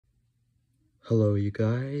Hello you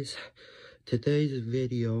guys. Today's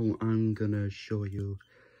video I'm gonna show you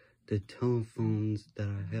the telephones that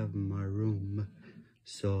I have in my room.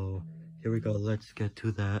 So here we go, let's get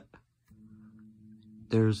to that.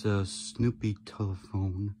 There's a Snoopy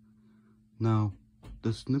telephone. Now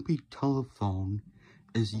the Snoopy telephone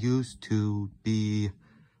is used to be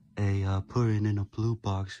a put it in a blue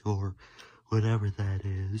box or whatever that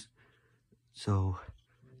is. So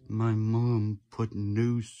my mom put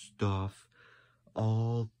new stuff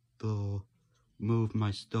move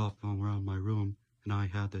my stuff around my room, and I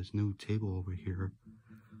have this new table over here.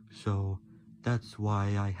 So that's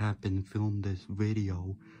why I haven't filmed this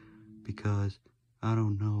video, because I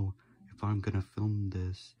don't know if I'm gonna film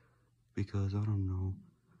this, because I don't know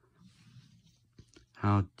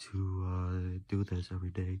how to do this every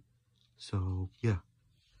day. So yeah,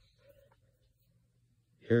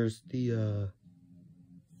 here's the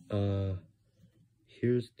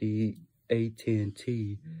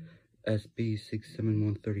AT&T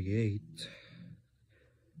SB67138.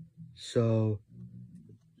 So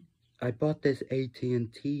I bought this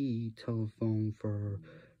AT&T telephone for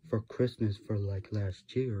Christmas for like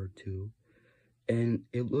last year or two, and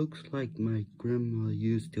it looks like my grandma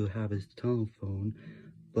used to have his telephone,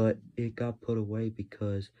 but it got put away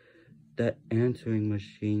because that answering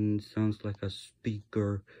machine sounds like a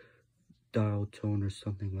speaker dial tone or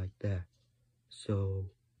something like that. So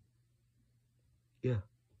yeah,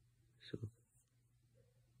 so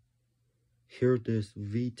here this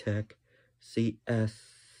VTech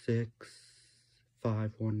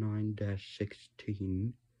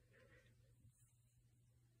CS6519-16.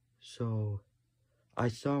 So I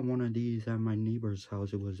saw one of these at my neighbor's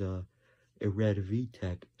house. It was a red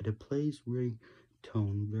VTech, and it plays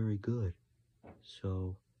ringtone very good.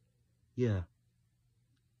 So yeah.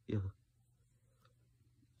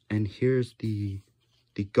 And here's the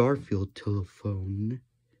Garfield telephone,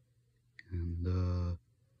 and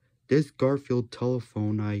this Garfield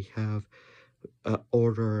telephone I have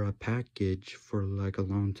ordered a package for like a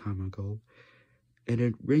long time ago, and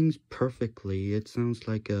it rings perfectly. It sounds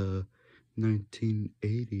like a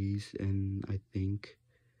 1980s, and I think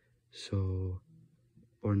so,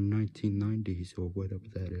 or 1990s or whatever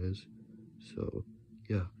that is. So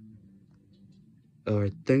yeah.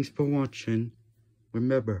 Alright, thanks for watching.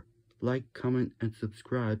 Remember, like, comment, and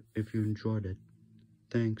subscribe if you enjoyed it.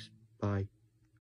 Thanks. Bye.